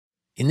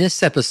In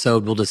this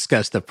episode, we'll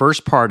discuss the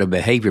first part of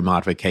behavior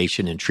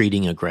modification in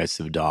treating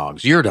aggressive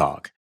dogs, your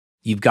dog.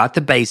 You've got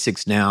the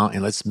basics now,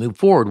 and let's move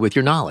forward with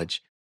your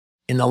knowledge.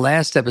 In the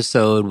last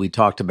episode, we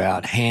talked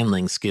about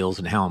handling skills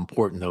and how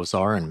important those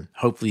are, and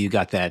hopefully you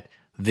got that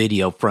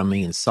video from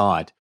me and saw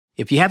it.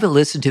 If you haven't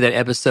listened to that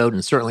episode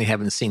and certainly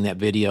haven't seen that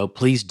video,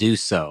 please do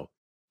so.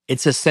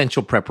 It's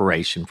essential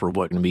preparation for what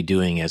we're going to be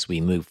doing as we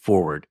move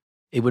forward.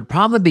 It would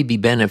probably be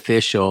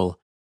beneficial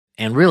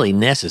and really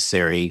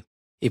necessary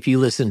if you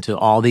listen to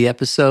all the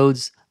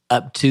episodes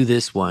up to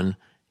this one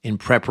in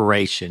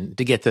preparation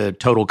to get the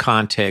total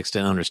context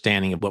and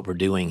understanding of what we're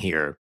doing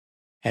here.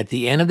 At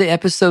the end of the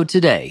episode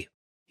today,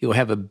 you'll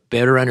have a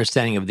better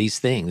understanding of these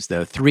things: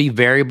 the 3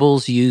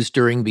 variables used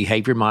during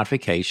behavior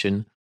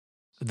modification,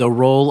 the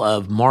role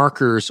of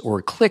markers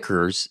or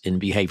clickers in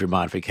behavior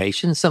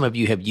modification. Some of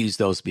you have used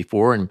those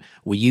before, and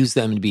we use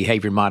them in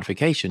behavior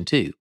modification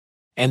too.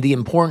 And the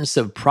importance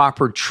of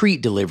proper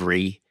treat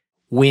delivery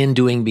when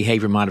doing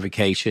behavior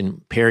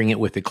modification, pairing it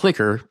with the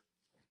clicker.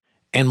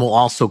 And we'll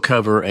also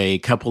cover a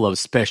couple of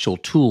special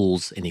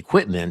tools and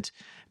equipment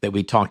that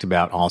we talked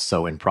about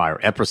also in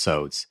prior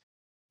episodes.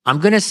 I'm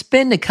going to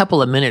spend a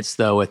couple of minutes,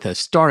 though, at the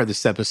start of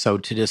this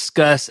episode to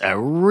discuss a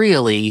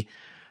really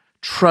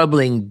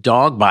troubling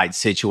dog bite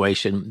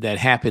situation that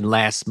happened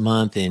last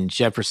month in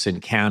Jefferson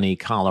County,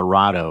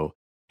 Colorado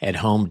at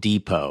Home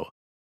Depot.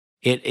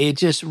 It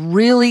just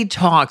really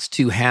talks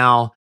to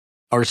how,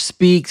 or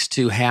speaks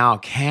to how,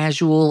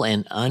 casual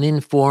and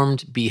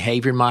uninformed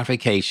behavior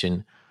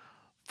modification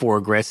for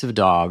aggressive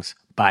dogs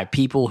by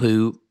people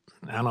who,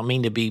 I don't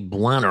mean to be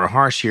blunt or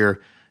harsh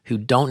here, who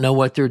don't know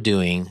what they're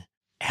doing,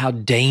 how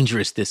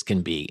dangerous this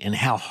can be and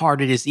how hard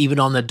it is even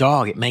on the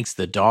dog. It makes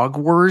the dog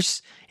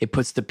worse. It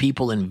puts the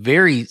people in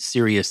very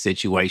serious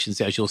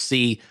situations, as you'll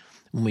see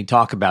when we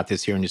talk about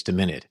this here in just a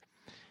minute.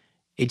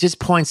 It just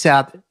points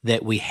out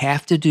that we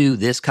have to do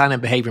this kind of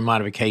behavior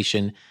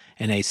modification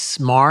in a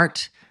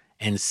smart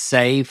and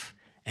safe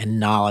and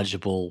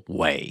knowledgeable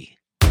way.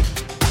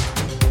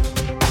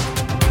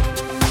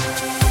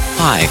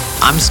 Hi,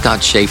 I'm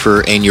Scott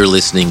Schaefer, and you're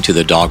listening to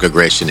the Dog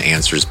Aggression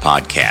Answers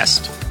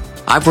podcast.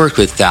 I've worked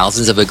with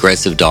thousands of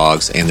aggressive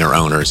dogs and their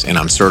owners, and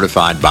I'm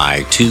certified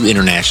by 2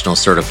 international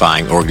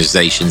certifying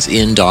organizations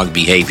in dog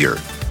behavior.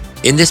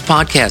 In this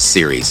podcast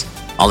series,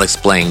 I'll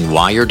explain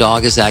why your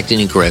dog is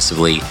acting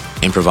aggressively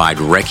and provide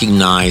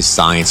recognized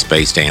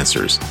science-based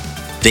answers,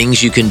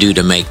 things you can do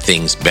to make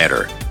things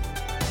better.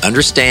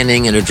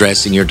 Understanding and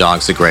addressing your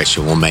dog's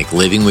aggression will make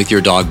living with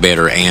your dog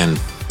better and,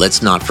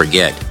 let's not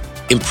forget,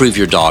 improve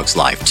your dog's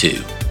life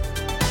too.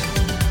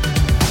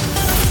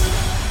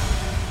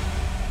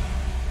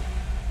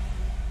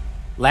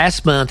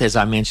 Last month, as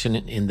I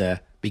mentioned in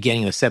the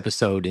beginning of this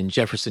episode, in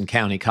Jefferson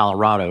County,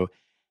 Colorado,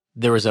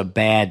 there was a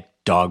bad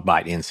dog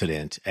bite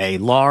incident. A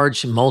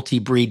large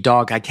multi-breed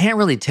dog. I can't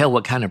really tell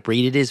what kind of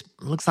breed it is.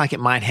 It looks like it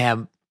might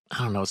have, I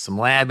don't know, some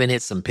lab in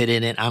it, some pit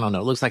in it. I don't know.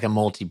 It looks like a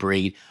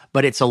multi-breed,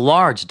 but it's a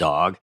large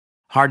dog.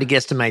 Hard to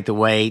guesstimate the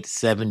weight,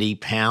 70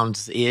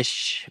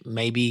 pounds-ish,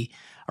 maybe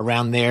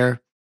around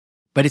there.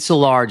 But it's a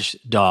large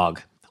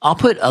dog. I'll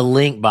put a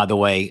link, by the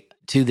way,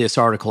 to this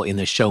article in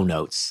the show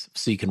notes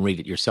so you can read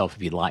it yourself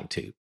if you'd like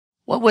to.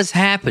 What was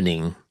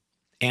happening,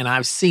 and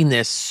I've seen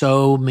this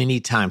so many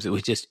times, it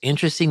was just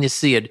interesting to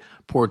see it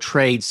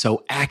portrayed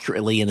so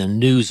accurately in a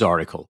news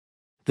article.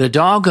 The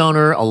dog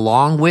owner,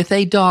 along with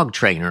a dog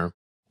trainer,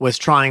 was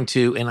trying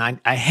to, and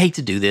I hate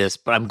to do this,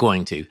 but I'm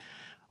going to,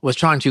 was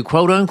trying to,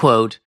 quote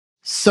unquote,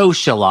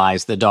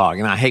 socialize the dog.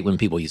 And I hate when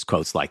people use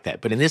quotes like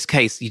that, but in this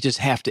case, you just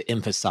have to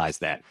emphasize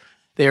that.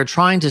 They are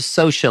trying to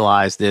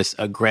socialize this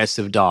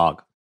aggressive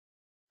dog.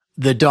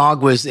 The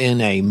dog was in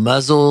a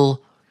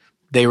muzzle.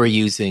 They were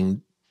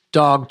using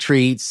dog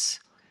treats,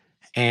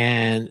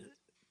 and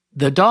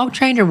the dog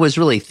trainer was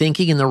really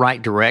thinking in the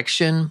right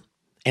direction,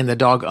 and the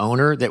dog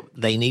owner that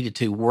they needed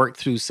to work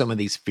through some of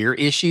these fear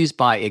issues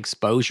by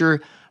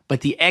exposure,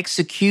 but the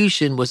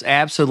execution was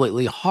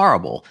absolutely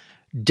horrible,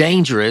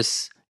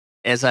 dangerous,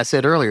 as I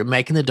said earlier,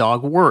 making the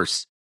dog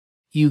worse.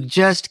 You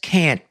just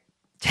can't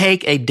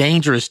take a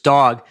dangerous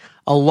dog,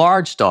 a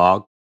large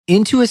dog,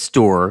 into a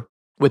store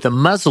with a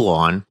muzzle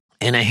on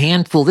and a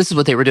handful, this is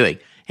what they were doing,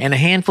 and a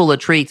handful of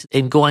treats,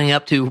 and going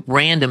up to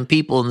random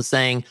people and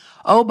saying,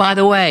 oh, by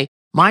the way,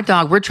 my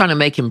dog, we're trying to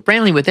make him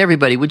friendly with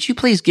everybody. Would you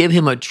please give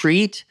him a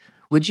treat?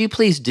 Would you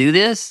please do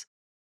this?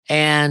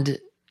 And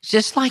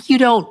just like you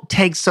don't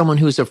take someone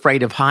who's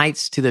afraid of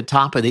heights to the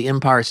top of the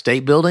Empire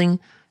State Building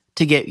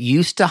to get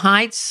used to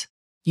heights,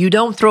 you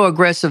don't throw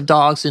aggressive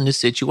dogs into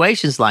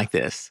situations like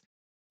this.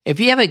 If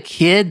you have a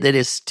kid that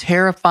is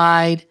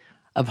terrified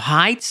of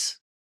heights,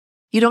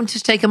 you don't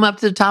just take them up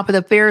to the top of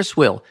the Ferris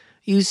wheel.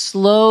 You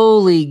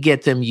slowly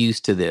get them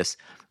used to this.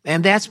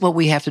 And that's what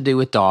we have to do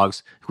with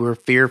dogs who are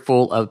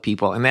fearful of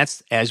people. And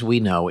that's, as we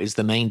know, is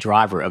the main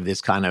driver of this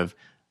kind of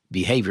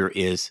behavior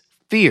is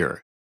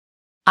fear.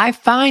 I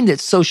find that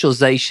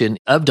socialization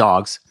of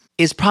dogs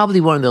is probably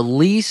one of the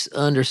least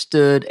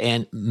understood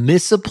and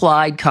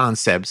misapplied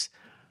concepts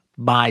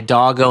by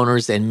dog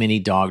owners and many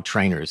dog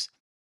trainers.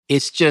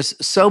 It's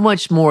just so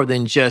much more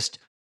than just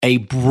a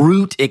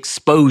brute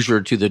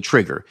exposure to the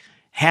trigger.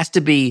 Has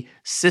to be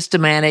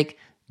systematic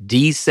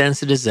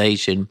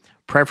desensitization,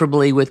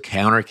 preferably with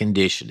counter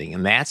conditioning.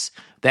 And that's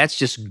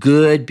just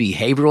good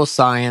behavioral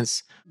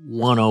science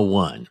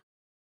 101.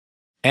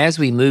 As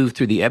we move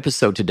through the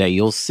episode today,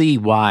 you'll see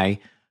why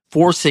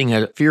forcing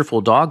a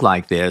fearful dog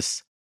like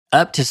this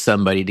up to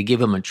somebody to give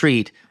them a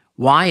treat,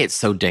 why it's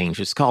so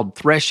dangerous. It's called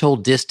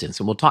threshold distance.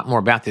 And we'll talk more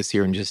about this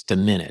here in just a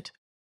minute.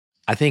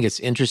 I think it's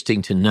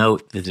interesting to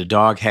note that the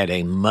dog had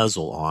a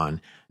muzzle on.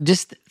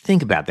 Just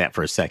think about that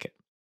for a second.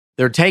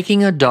 They're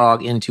taking a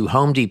dog into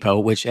Home Depot,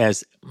 which,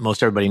 as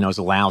most everybody knows,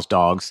 allows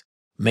dogs,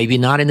 maybe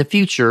not in the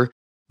future,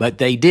 but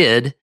they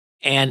did,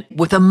 and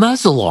with a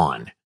muzzle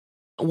on.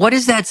 What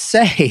does that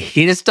say?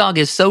 This dog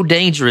is so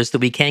dangerous that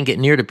we can't get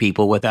near to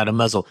people without a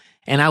muzzle.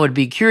 And I would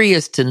be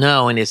curious to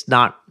know, and it's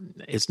not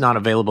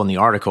available in the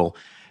article,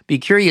 be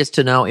curious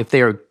to know if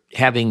they are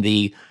having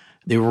the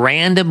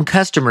random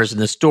customers in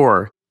the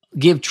store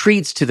give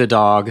treats to the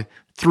dog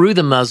through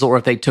the muzzle, or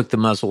if they took the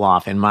muzzle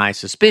off. And my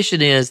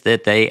suspicion is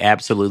that they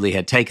absolutely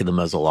had taken the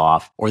muzzle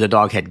off, or the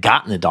dog had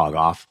gotten the dog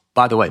off.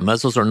 By the way,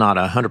 muzzles are not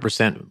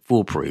 100%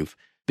 foolproof,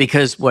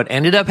 because what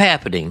ended up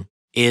happening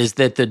is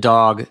that the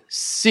dog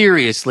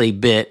seriously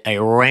bit a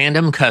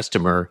random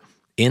customer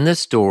in the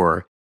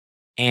store,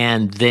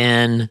 and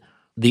then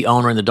the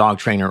owner and the dog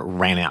trainer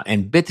ran out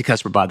and bit the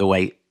customer, by the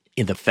way,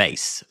 in the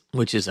face,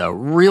 which is a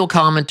real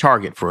common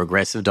target for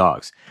aggressive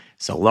dogs.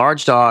 So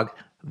large dog,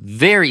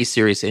 very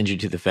serious injury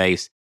to the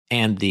face,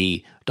 and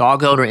the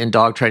dog owner and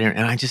dog trainer,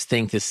 and I just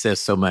think this says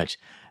so much,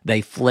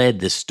 they fled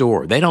the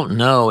store. They don't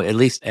know, at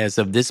least as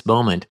of this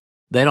moment,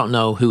 they don't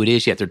know who it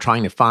is yet. They're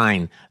trying to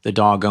find the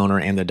dog owner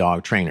and the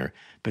dog trainer.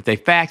 But the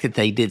fact that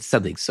they did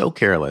something so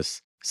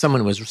careless,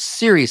 someone was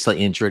seriously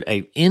injured,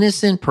 an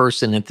innocent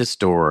person at the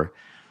store,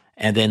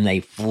 and then they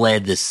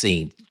fled the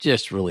scene.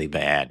 Just really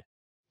bad.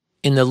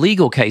 In the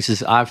legal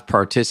cases I've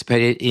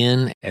participated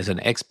in as an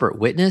expert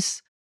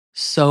witness,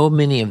 so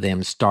many of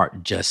them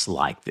start just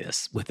like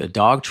this, with a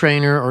dog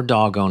trainer or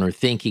dog owner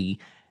thinking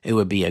it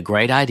would be a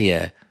great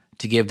idea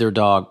to give their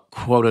dog,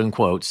 quote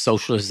unquote,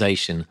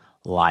 socialization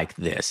like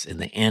this,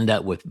 and they end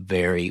up with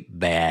very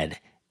bad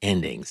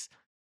endings.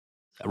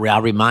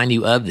 I'll remind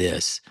you of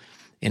this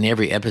in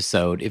every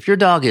episode. If your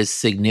dog is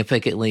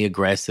significantly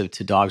aggressive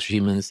to dogs or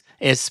humans,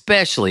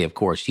 especially, of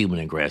course, human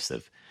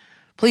aggressive,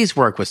 please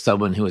work with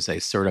someone who is a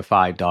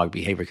certified dog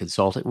behavior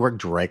consultant. Work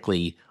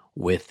directly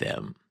with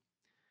them.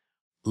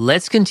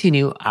 Let's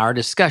continue our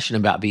discussion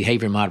about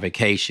behavior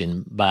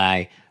modification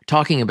by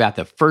talking about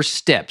the first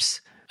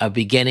steps of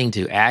beginning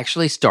to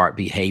actually start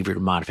behavior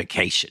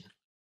modification.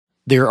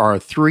 There are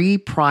 3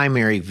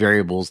 primary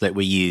variables that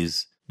we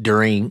use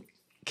during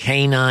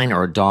canine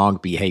or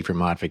dog behavior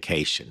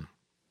modification.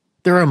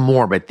 There are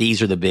more, but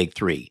these are the big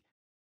 3.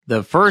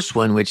 The first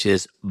one, which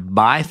is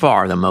by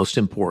far the most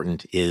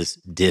important, is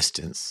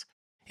distance.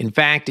 In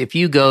fact, if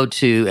you go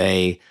to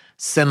a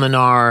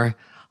seminar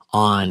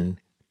on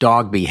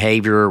dog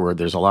behavior where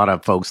there's a lot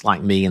of folks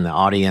like me in the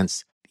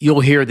audience,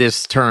 you'll hear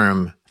this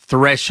term,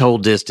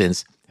 threshold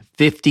distance,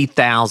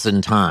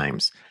 50,000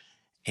 times.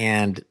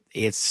 And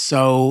it's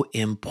so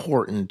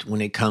important when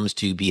it comes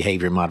to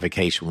behavior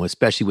modification,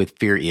 especially with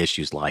fear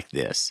issues like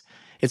this.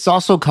 It's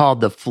also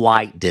called the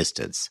flight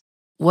distance.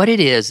 What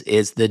it is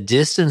the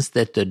distance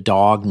that the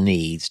dog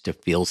needs to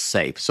feel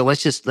safe. So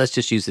let's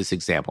just use this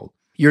example.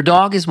 Your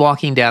dog is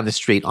walking down the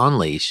street on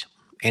leash,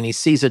 and he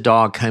sees a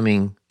dog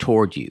coming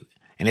toward you,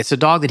 and it's a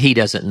dog that he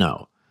doesn't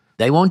know.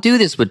 They won't do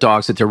this with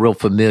dogs that they're real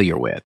familiar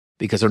with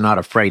because they're not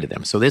afraid of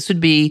them. So this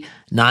would be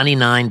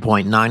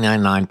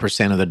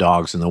 99.999% of the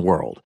dogs in the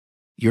world.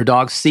 Your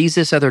dog sees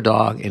this other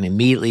dog and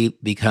immediately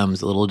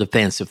becomes a little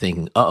defensive,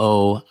 thinking,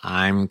 uh-oh,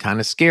 I'm kind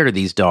of scared of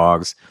these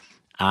dogs.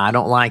 I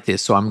don't like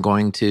this, so I'm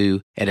going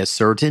to, at a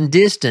certain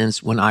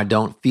distance, when I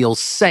don't feel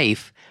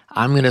safe,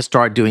 I'm going to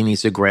start doing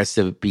these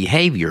aggressive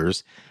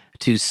behaviors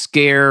to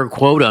scare,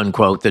 quote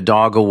unquote, the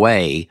dog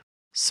away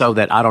so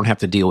that I don't have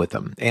to deal with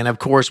them. And of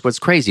course, what's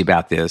crazy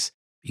about this,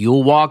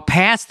 you'll walk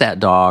past that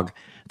dog,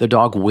 the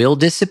dog will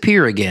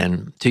disappear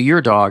again to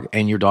your dog,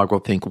 and your dog will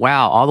think,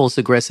 wow, all those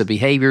aggressive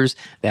behaviors,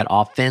 that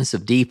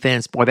offensive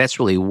defense, boy, that's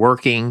really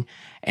working,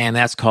 and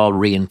that's called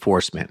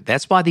reinforcement.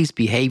 That's why these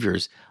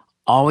behaviors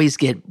always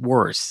get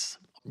worse.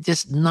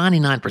 Just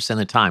 99% of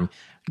the time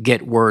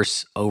get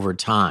worse over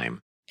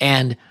time.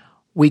 And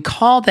we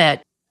call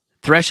that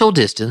threshold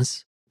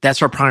distance.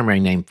 That's our primary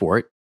name for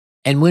it.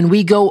 And when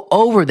we go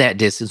over that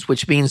distance,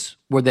 which means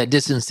where that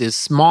distance is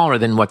smaller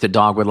than what the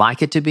dog would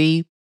like it to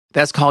be,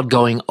 that's called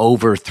going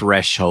over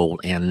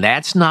threshold. And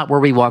that's not where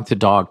we want the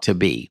dog to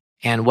be.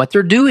 And what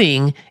they're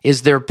doing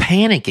is they're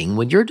panicking.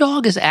 When your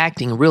dog is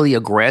acting really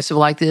aggressive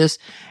like this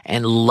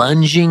and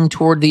lunging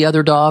toward the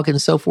other dog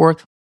and so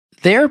forth,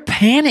 they're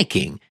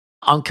panicking,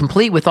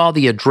 complete with all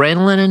the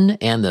adrenaline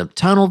and the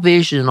tunnel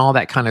vision and all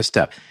that kind of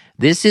stuff.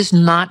 This is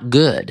not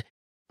good.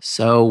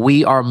 So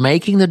we are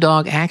making the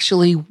dog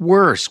actually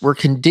worse. We're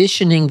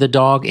conditioning the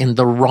dog in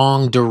the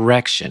wrong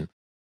direction.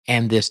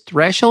 And this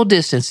threshold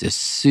distance is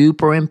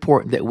super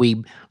important that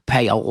we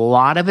pay a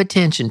lot of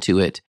attention to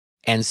it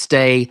and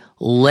stay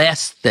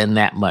less than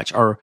that much.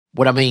 Or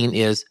what I mean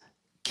is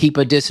keep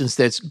a distance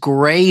that's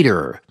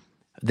greater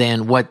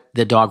than what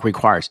the dog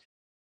requires.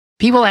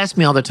 People ask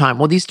me all the time,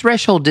 well, these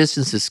threshold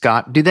distances,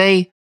 Scott,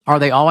 are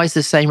they always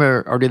the same,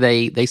 or do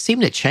they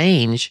seem to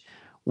change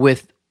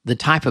with the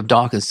type of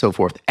dog and so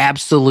forth?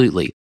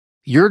 Absolutely.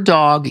 Your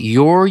dog,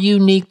 your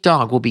unique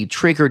dog, will be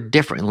triggered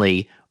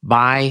differently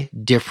by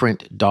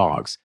different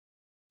dogs.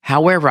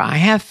 However, I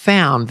have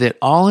found that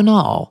all in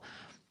all,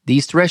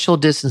 these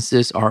threshold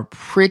distances are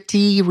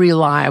pretty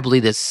reliably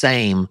the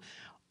same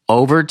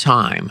over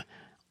time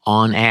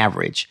on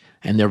average,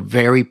 and they're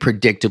very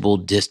predictable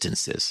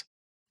distances.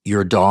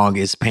 Your dog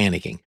is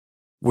panicking.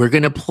 We're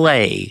going to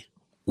play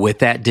with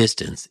that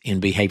distance in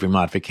behavior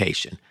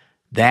modification.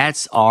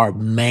 That's our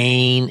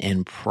main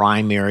and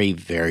primary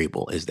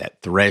variable, is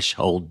that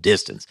threshold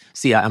distance.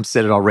 See, I've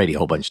said it already a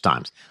whole bunch of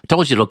times. I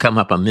told you it'll come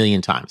up a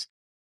million times.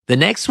 The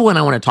next one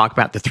I want to talk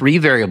about, the three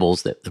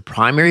variables, the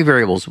primary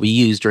variables we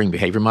use during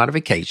behavior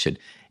modification,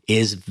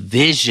 is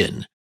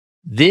vision.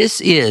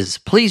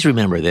 Please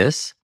remember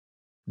this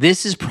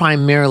is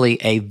primarily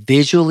a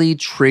visually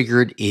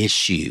triggered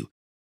issue.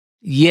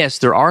 Yes,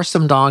 there are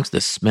some dogs,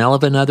 the smell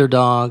of another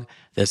dog,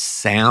 the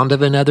sound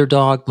of another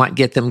dog might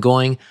get them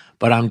going,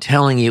 but I'm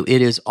telling you,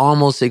 it is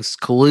almost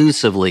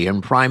exclusively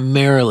and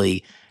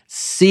primarily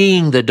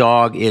seeing the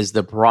dog is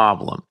the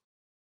problem.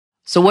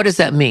 So what does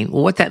that mean?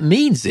 Well, what that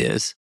means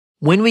is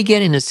when we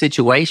get in a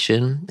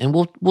situation, and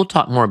we'll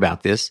talk more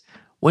about this,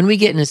 when we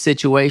get in a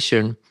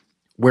situation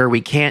where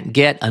we can't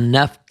get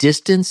enough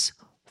distance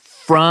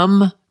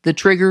from the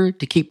trigger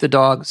to keep the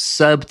dog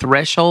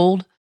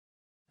sub-threshold,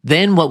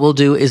 then what we'll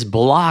do is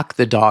block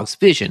the dog's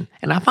vision.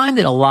 And I find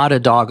that a lot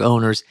of dog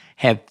owners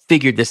have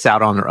figured this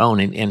out on their own,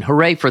 and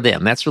hooray for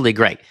them. That's really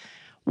great.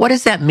 What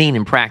does that mean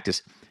in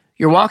practice?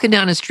 You're walking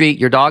down the street,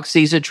 your dog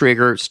sees a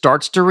trigger,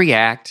 starts to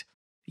react.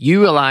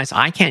 You realize,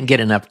 I can't get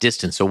enough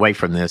distance away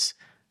from this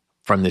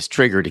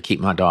trigger to keep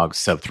my dog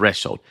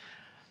sub-threshold.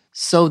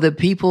 So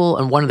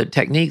one of the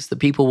techniques, the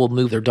people will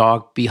move their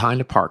dog behind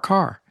a parked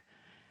car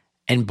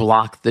and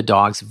block the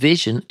dog's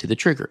vision to the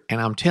trigger. And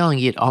I'm telling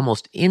you, it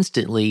almost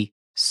instantly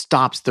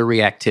stops the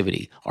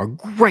reactivity or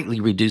greatly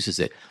reduces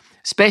it,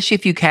 especially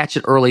if you catch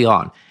it early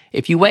on.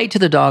 If you wait till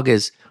the dog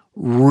has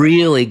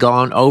really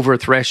gone over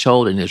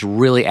threshold and is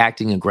really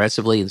acting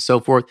aggressively and so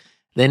forth,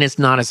 then it's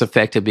not as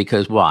effective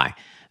because why?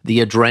 The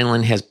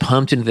adrenaline has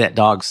pumped into that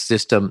dog's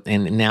system,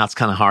 and now it's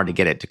kind of hard to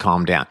get it to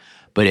calm down.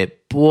 But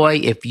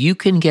if you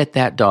can get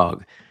that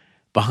dog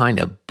behind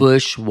a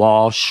bush,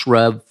 wall,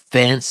 shrub,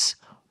 fence,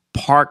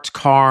 parked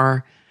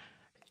car,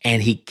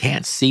 and he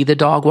can't see the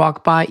dog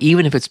walk by,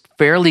 even if it's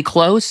fairly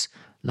close,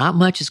 not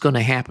much is going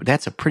to happen.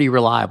 That's a pretty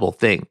reliable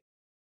thing.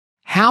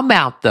 How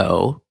about,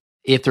 though,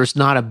 if there's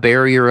not a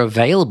barrier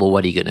available,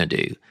 what are you going to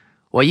do?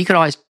 Well, you could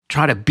always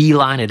try to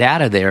beeline it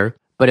out of there,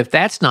 but if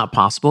that's not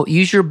possible,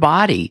 use your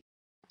body.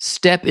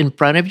 Step in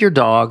front of your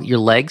dog, your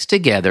legs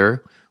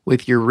together,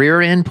 with your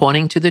rear end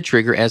pointing to the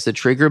trigger as the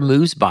trigger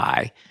moves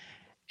by,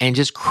 and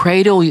just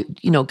cradle,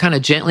 kind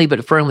of gently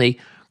but firmly,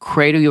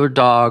 cradle your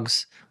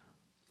dog's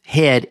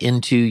head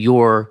into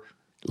your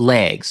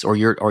legs or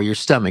your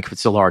stomach if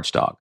it's a large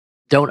dog.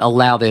 Don't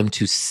allow them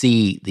to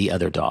see the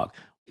other dog.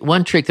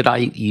 One trick that I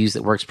use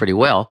that works pretty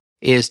well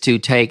is to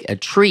take a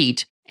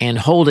treat and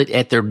hold it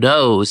at their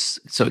nose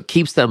so it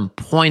keeps them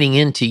pointing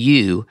into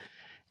you,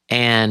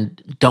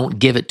 and don't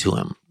give it to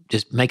them.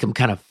 Just make them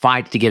kind of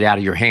fight to get out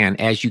of your hand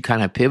as you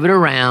kind of pivot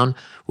around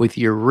with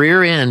your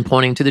rear end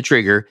pointing to the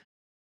trigger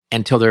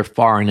until they're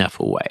far enough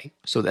away.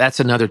 So that's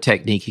another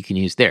technique you can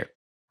use there.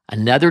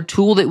 Another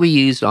tool that we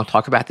use, and I'll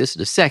talk about this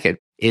in a second,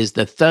 is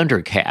the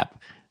thunder cap.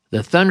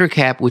 The thunder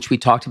cap, which we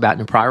talked about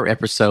in a prior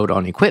episode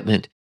on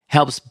equipment,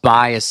 helps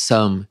buy us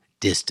some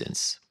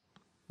distance.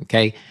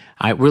 Okay?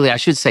 I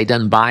should say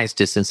doesn't buy us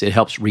distance, it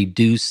helps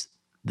reduce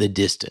the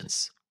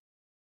distance.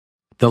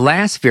 The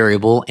last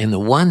variable, and the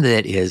one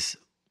that is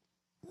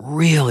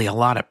really a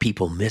lot of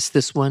people miss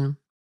this one,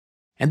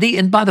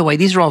 and by the way,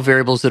 these are all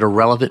variables that are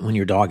relevant when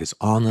your dog is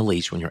on the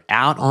leash, when you're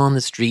out on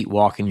the street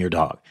walking your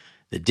dog.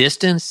 The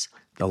distance,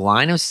 the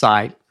line of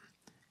sight,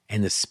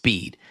 and the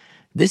speed.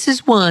 This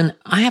is one,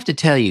 I have to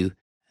tell you,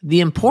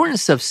 the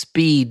importance of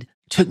speed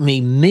took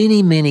me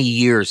many, many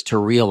years to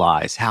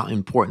realize how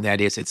important that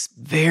is. It's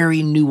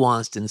very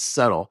nuanced and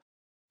subtle.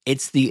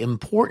 It's the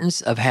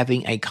importance of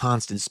having a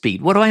constant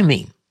speed. What do I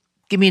mean?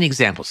 Give me an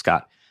example,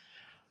 Scott.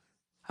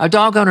 A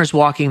dog owner is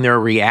walking their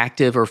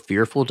reactive or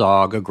fearful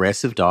dog,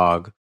 aggressive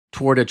dog,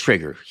 toward a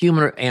trigger,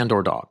 human and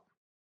or dog.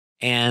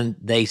 And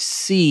they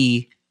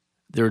see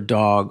their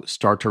dog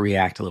start to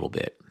react a little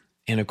bit.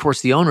 And of course,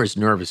 the owner is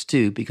nervous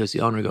too, because the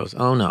owner goes,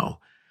 oh no,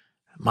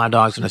 my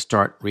dog's going to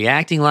start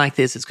reacting like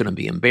this. It's going to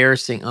be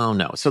embarrassing. Oh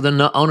no. So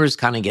the owner's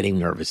kind of getting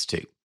nervous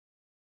too.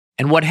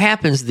 And what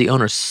happens, the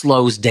owner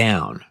slows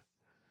down.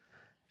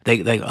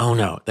 They oh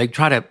no. They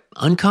try to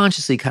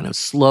unconsciously kind of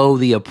slow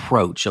the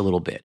approach a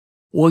little bit.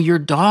 Well, your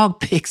dog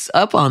picks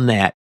up on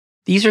that.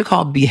 These are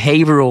called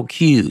behavioral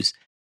cues.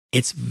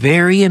 It's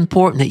very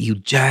important that you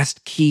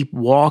just keep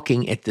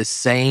walking at the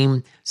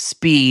same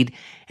speed.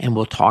 And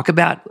we'll talk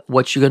about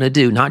what you're going to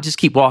do. Not just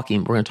keep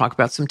walking. We're going to talk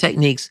about some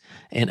techniques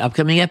in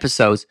upcoming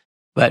episodes.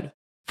 But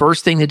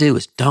first thing to do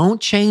is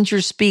don't change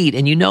your speed.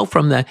 And you know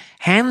from the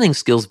handling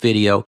skills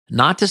video,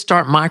 not to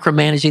start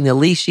micromanaging the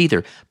leash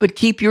either, but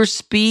keep your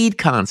speed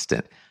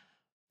constant.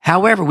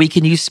 However, we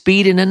can use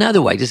speed in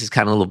another way. This is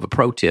kind of a little bit of a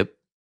pro tip.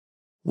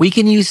 We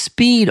can use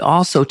speed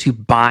also to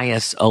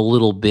bias a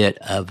little bit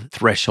of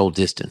threshold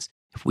distance.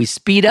 If we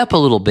speed up a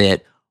little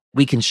bit,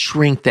 we can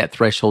shrink that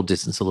threshold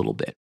distance a little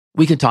bit.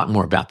 We can talk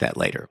more about that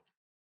later.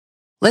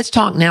 Let's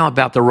talk now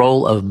about the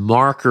role of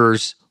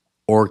markers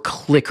or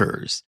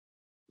clickers.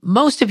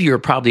 Most of you are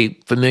probably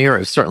familiar, or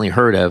have certainly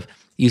heard of,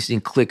 using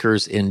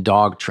clickers in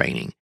dog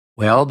training.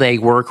 Well, they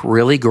work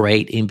really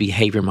great in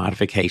behavior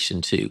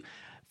modification too,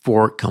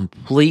 for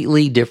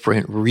completely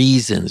different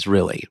reasons,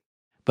 really.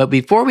 But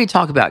before we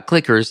talk about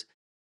clickers,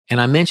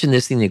 and I mentioned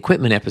this in the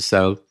equipment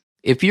episode,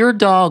 if your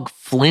dog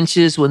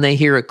flinches when they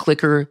hear a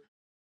clicker,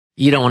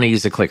 you don't want to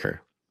use a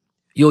clicker.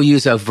 You'll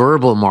use a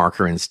verbal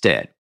marker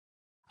instead.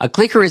 A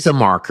clicker is a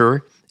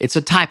marker. It's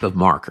a type of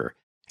marker.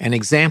 An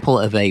example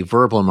of a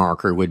verbal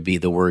marker would be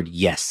the word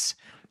yes.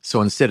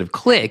 So instead of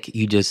click,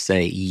 you just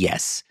say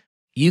yes.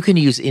 You can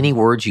use any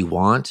words you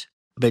want,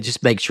 but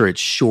just make sure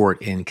it's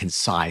short and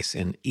concise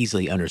and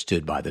easily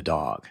understood by the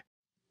dog.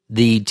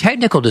 The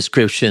technical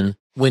description,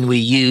 when we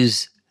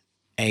use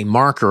a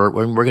marker,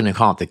 we're going to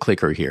call it the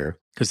clicker here,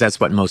 because that's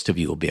what most of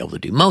you will be able to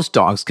do. Most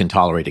dogs can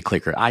tolerate a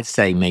clicker. I'd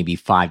say maybe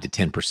 5 to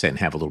 10%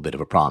 have a little bit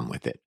of a problem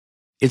with it.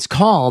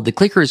 The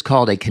clicker is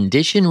called a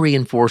condition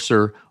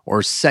reinforcer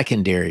or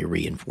secondary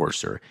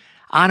reinforcer.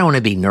 I don't want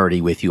to be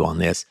nerdy with you on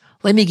this.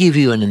 Let me give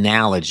you an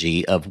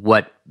analogy of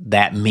what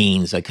that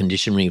means, a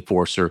condition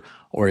reinforcer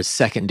or a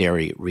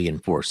secondary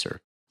reinforcer.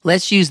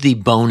 Let's use the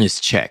bonus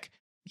check.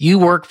 You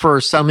work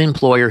for some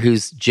employer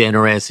who's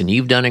generous and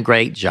you've done a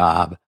great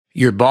job.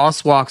 Your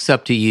boss walks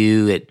up to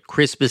you at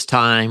Christmas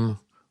time,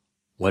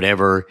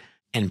 whatever,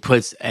 and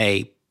puts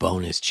a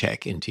bonus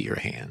check into your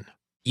hand.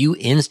 You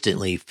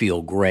instantly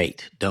feel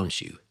great, don't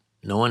you?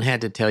 No one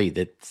had to tell you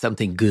that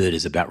something good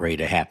is about ready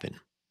to happen.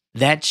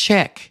 That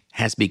check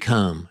has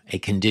become a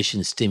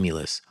conditioned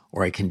stimulus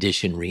or a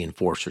condition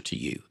reinforcer to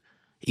you,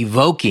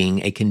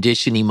 evoking a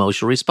conditioned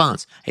emotional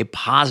response, a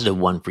positive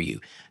one for you.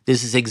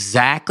 This is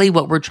exactly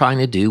what we're trying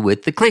to do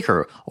with the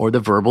clicker or the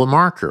verbal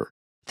marker.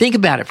 Think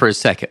about it for a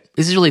second.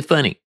 This is really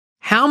funny.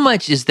 How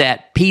much is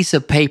that piece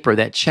of paper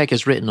that check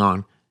is written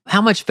on?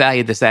 How much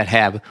value does that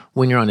have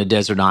when you're on a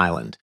desert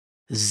island?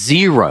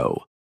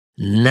 Zero.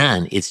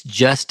 None. It's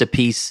just a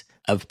piece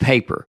of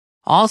paper.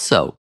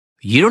 Also,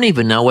 you don't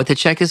even know what the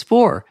check is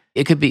for.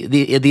 It could be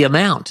the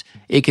amount.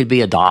 It could be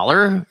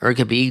 $1 or it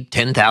could be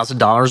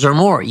 $10,000 or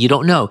more. You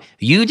don't know.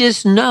 You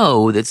just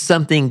know that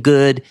something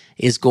good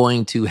is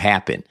going to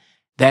happen.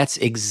 That's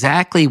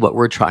exactly what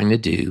we're trying to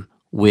do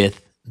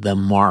with the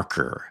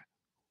marker.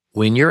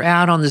 When you're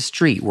out on the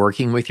street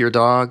working with your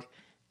dog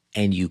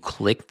and you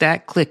click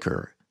that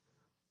clicker,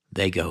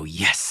 they go,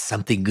 yes,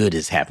 something good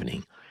is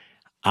happening.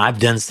 I've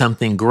done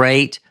something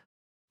great.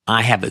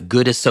 I have a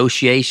good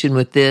association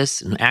with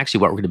this. And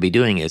actually what we're going to be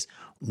doing is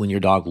when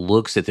your dog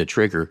looks at the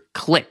trigger,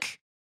 click.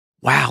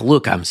 Wow,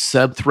 look, I'm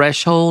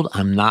sub-threshold.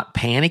 I'm not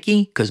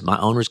panicky because my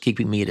owner's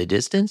keeping me at a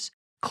distance.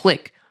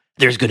 Click.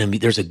 There's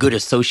a good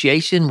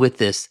association with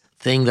this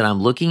thing that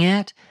I'm looking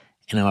at,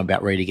 and I'm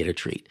about ready to get a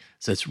treat.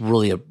 So it's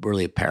really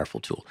a powerful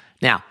tool.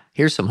 Now,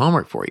 here's some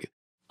homework for you.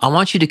 I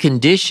want you to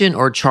condition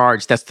or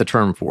charge, that's the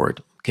term for it,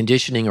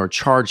 conditioning or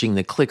charging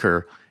the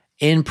clicker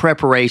in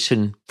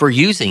preparation for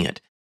using it.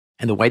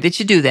 And the way that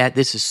you do that,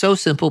 this is so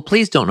simple.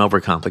 Please don't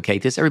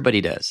overcomplicate this. Everybody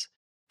does.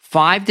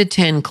 5 to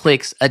 10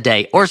 clicks a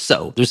day or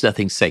so. There's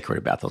nothing sacred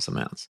about those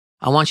amounts.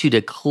 I want you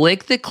to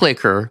click the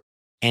clicker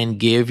and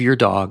give your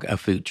dog a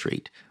food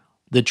treat.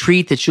 The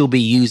treat that you'll be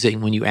using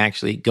when you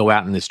actually go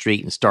out in the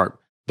street and start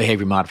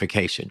behavior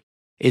modification.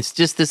 It's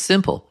just this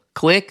simple.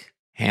 Click,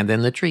 hand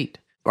them the treat,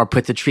 or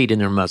put the treat in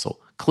their muzzle.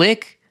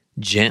 Click,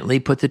 gently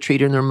put the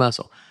treat in their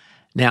muzzle.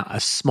 Now, a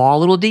small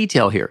little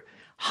detail here.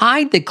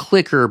 Hide the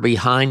clicker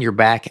behind your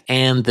back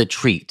and the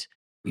treat.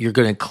 You're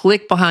going to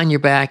click behind your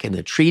back and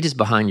the treat is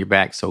behind your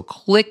back. So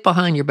click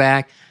behind your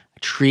back,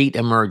 treat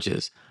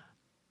emerges.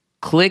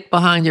 Click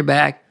behind your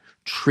back,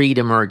 treat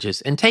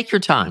emerges. And take your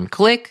time.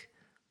 Click,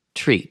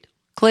 treat.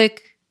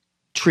 Click,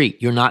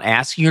 treat. You're not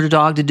asking your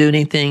dog to do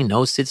anything.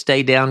 No sit,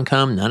 stay down,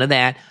 come, none of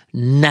that.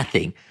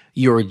 Nothing.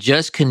 You're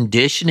just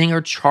conditioning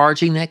or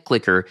charging that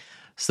clicker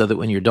so that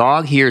when your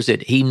dog hears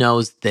it, he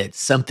knows that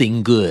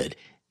something good.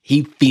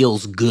 He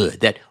feels good.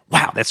 That,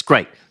 wow, that's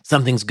great.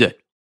 Something's good.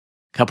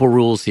 Couple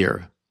rules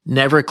here.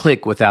 Never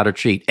click without a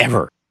treat,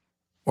 ever.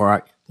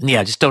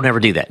 Just don't ever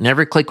do that.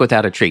 Never click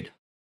without a treat.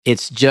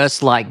 It's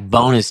just like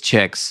bonus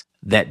checks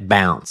that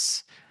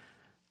bounce.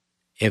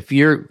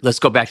 Let's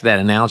go back to that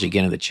analogy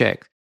again of the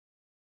check.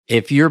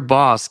 If your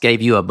boss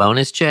gave you a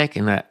bonus check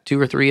and that 2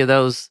 or 3 of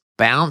those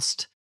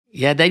bounced,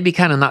 yeah, they'd be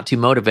kind of not too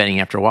motivating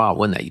after a while,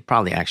 wouldn't they? You'd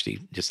probably actually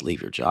just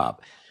leave your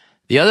job.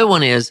 The other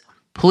one is,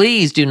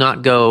 please do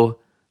not go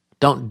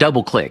Don't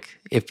double click.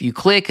 If you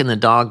click and the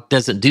dog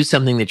doesn't do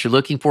something that you're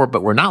looking for,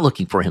 but we're not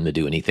looking for him to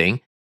do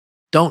anything,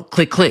 don't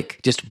click.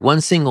 Just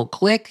one single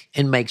click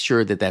and make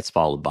sure that that's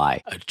followed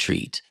by a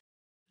treat.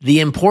 The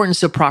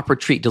importance of proper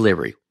treat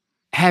delivery.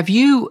 Have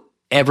you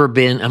ever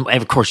been,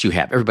 of course you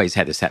have, everybody's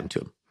had this happen to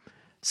them.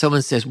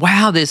 Someone says,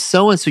 wow, this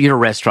so-and-so, you're in a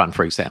restaurant,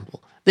 for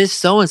example, this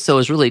so-and-so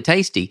is really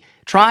tasty.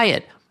 Try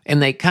it.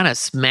 And they kind of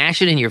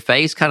smash it in your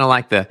face, kind of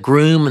like the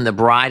groom and the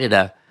bride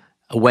at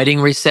a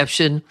wedding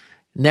reception.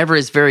 Never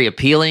is very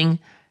appealing,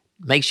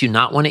 makes you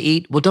not want to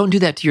eat. Well, don't do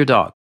that to your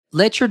dog.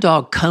 Let your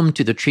dog come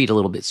to the treat a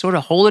little bit. Sort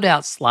of hold it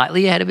out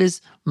slightly ahead of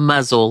his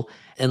muzzle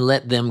and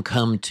let them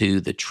come to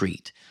the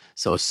treat.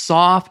 So a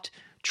soft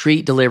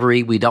treat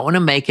delivery. We don't want to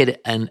make it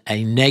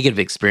a negative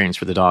experience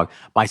for the dog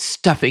by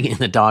stuffing it in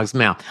the dog's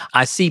mouth.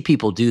 I see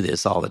people do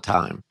this all the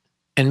time.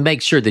 And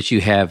make sure that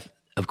you have,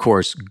 of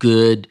course,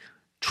 good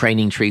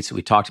training treats that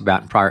we talked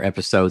about in prior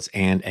episodes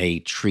and a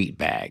treat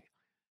bag.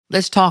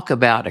 Let's talk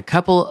about a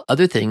couple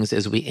other things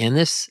as we end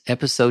this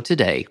episode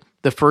today.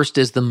 The first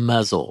is the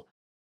muzzle.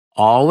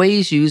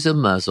 Always use a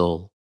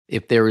muzzle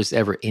if there is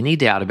ever any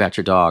doubt about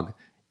your dog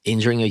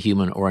injuring a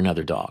human or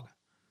another dog,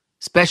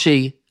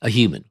 especially a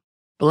human.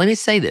 But let me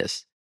say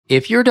this.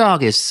 If your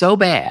dog is so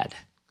bad,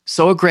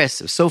 so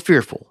aggressive, so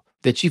fearful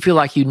that you feel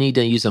like you need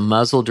to use a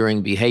muzzle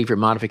during behavior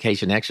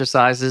modification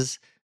exercises,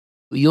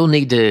 you'll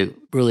need to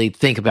really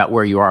think about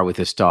where you are with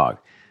this dog.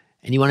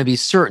 And you want to be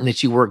certain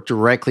that you work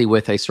directly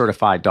with a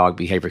certified dog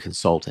behavior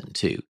consultant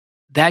too.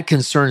 That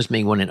concerns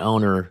me when an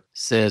owner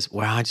says,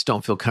 well, I just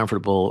don't feel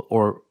comfortable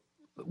or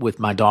with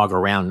my dog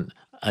around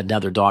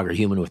another dog or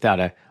human without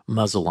a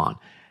muzzle on.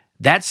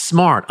 That's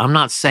smart. I'm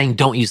not saying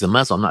don't use the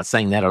muzzle. I'm not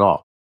saying that at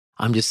all.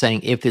 I'm just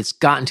saying if it's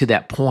gotten to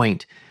that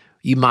point,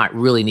 you might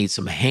really need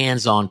some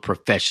hands-on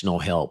professional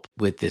help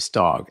with this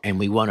dog. And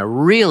we want to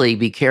really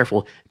be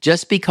careful.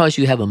 Just because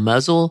you have a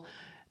muzzle,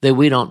 that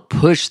we don't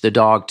push the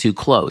dog too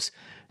close.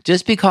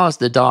 Just because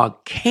the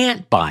dog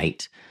can't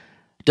bite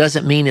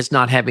doesn't mean it's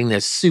not having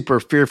this super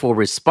fearful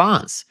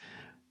response.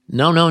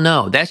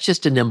 No. That's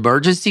just an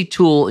emergency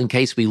tool in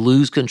case we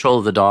lose control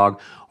of the dog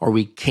or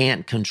we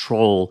can't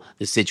control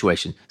the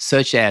situation,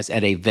 such as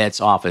at a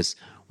vet's office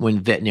when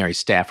veterinary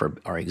staff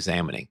are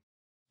examining.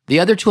 The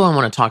other tool I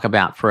want to talk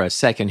about for a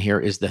second here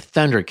is the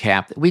Thunder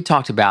Cap that we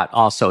talked about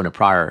also in a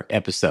prior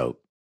episode.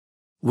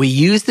 We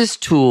use this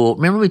tool.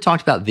 Remember we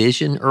talked about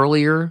vision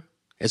earlier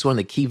as one of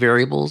the key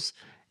variables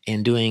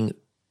in doing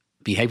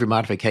behavior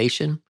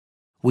modification?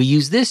 We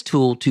use this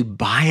tool to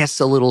bias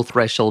a little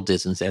threshold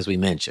distance, as we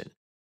mentioned.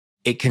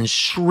 It can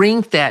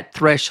shrink that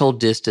threshold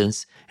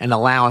distance and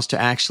allow us to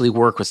actually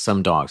work with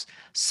some dogs.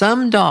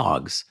 Some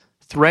dogs,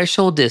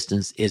 threshold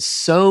distance is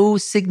so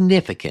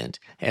significant,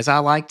 as I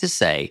like to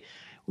say,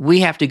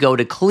 we have to go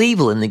to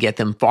Cleveland to get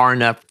them far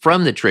enough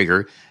from the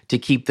trigger to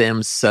keep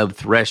them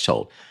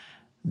sub-threshold.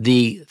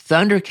 The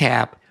Thunder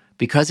Cap,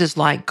 because it's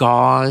like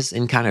gauze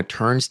and kind of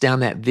turns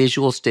down that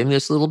visual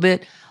stimulus a little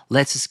bit,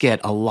 lets us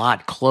get a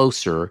lot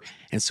closer.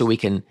 And so we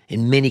can,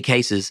 in many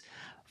cases,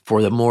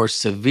 for the more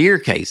severe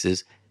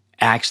cases,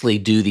 actually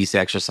do these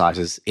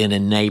exercises in a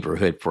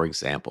neighborhood, for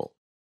example.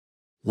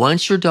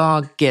 Once your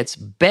dog gets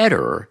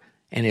better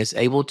and is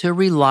able to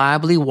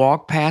reliably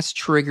walk past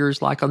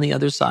triggers like on the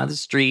other side of the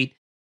street,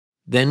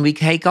 then we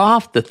take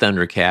off the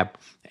Thunder Cap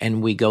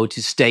and we go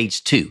to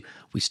stage 2.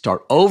 We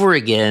start over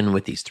again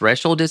with these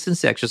threshold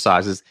distance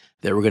exercises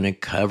that we're going to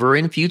cover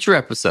in future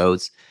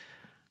episodes.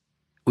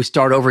 We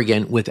start over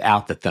again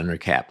without the Thunder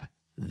Cap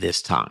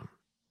this time.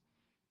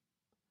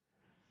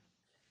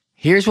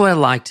 Here's what I'd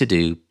like to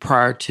do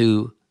prior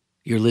to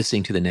you're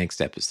listening to the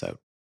next episode.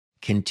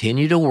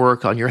 Continue to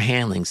work on your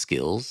handling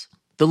skills,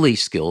 the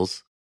leash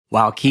skills,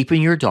 while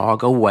keeping your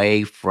dog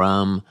away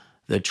from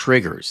the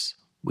triggers.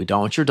 We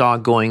don't want your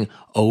dog going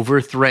over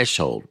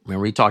threshold.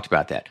 Remember, we talked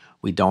about that.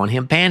 We don't want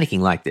him panicking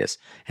like this.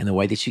 And the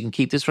way that you can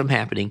keep this from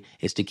happening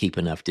is to keep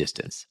enough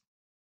distance.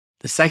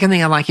 The second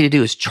thing I'd like you to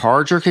do is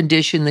charge or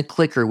condition the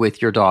clicker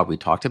with your dog. We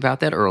talked about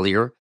that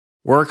earlier.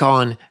 Work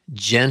on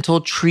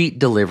gentle treat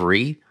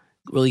delivery.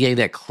 Really getting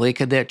that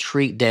click of that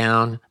treat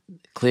down.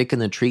 Click in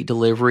the treat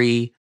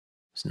delivery.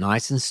 It's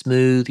nice and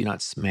smooth. You're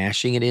not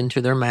smashing it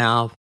into their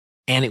mouth.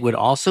 And it would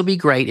also be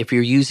great if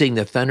you're using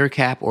the Thunder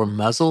Cap or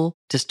muzzle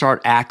to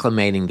start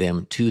acclimating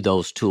them to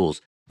those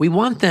tools. We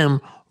want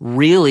them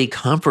really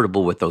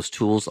comfortable with those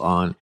tools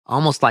on,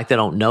 almost like they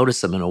don't notice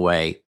them in a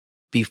way,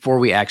 before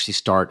we actually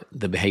start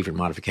the behavior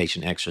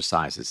modification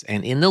exercises.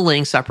 And in the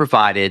links I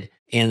provided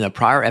in the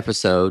prior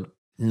episode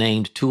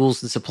named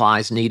Tools and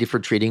Supplies Needed for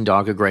Treating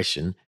Dog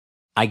Aggression,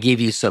 I give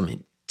you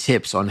some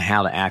tips on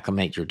how to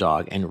acclimate your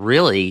dog. And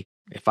really,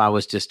 if I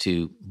was just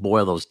to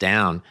boil those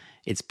down,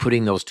 it's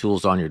putting those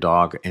tools on your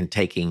dog and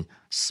taking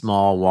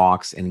small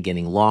walks and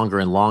getting longer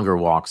and longer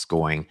walks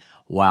going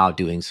while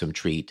doing some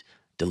treat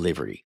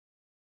delivery.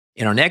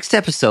 In our next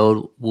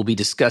episode, we'll be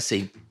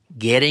discussing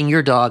getting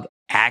your dog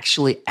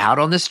actually out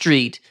on the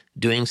street,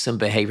 doing some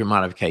behavior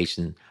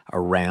modification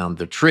around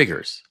the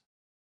triggers.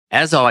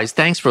 As always,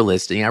 thanks for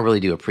listening. I really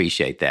do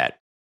appreciate that.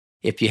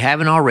 If you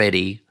haven't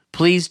already,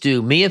 please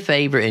do me a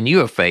favor and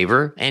you a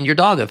favor and your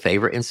dog a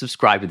favor and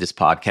subscribe to this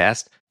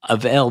podcast,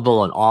 available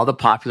on all the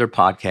popular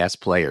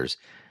podcast players.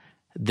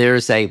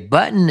 There's a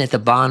button at the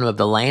bottom of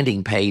the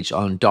landing page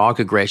on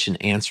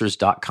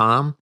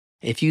dogaggressionanswers.com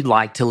if you'd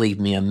like to leave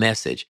me a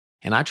message.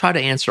 And I try to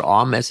answer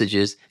all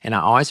messages, and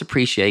I always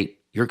appreciate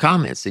your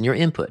comments and your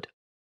input.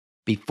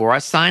 Before I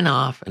sign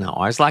off, and I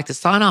always like to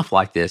sign off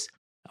like this,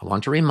 I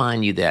want to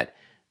remind you that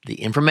the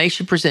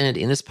information presented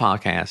in this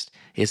podcast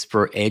is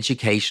for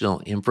educational,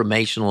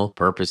 informational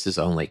purposes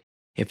only.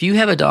 If you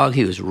have a dog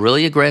who is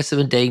really aggressive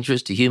and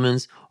dangerous to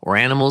humans or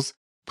animals,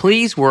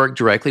 please work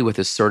directly with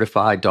a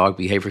certified dog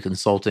behavior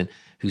consultant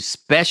who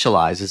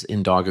specializes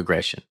in dog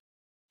aggression.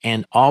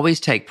 And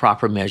always take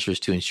proper measures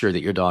to ensure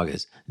that your dog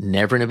is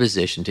never in a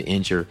position to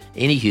injure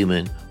any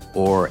human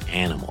or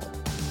animal.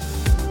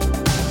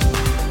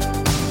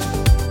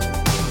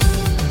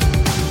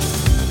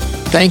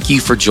 Thank you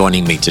for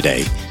joining me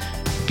today.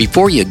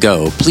 Before you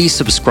go, please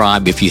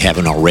subscribe if you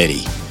haven't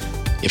already.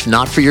 If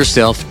not for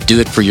yourself, do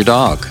it for your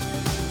dog.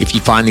 If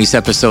you find these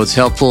episodes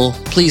helpful,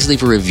 please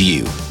leave a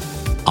review.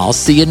 I'll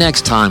see you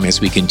next time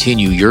as we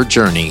continue your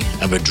journey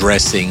of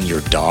addressing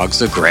your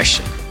dog's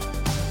aggression.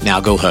 Now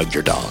go hug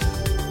your dog.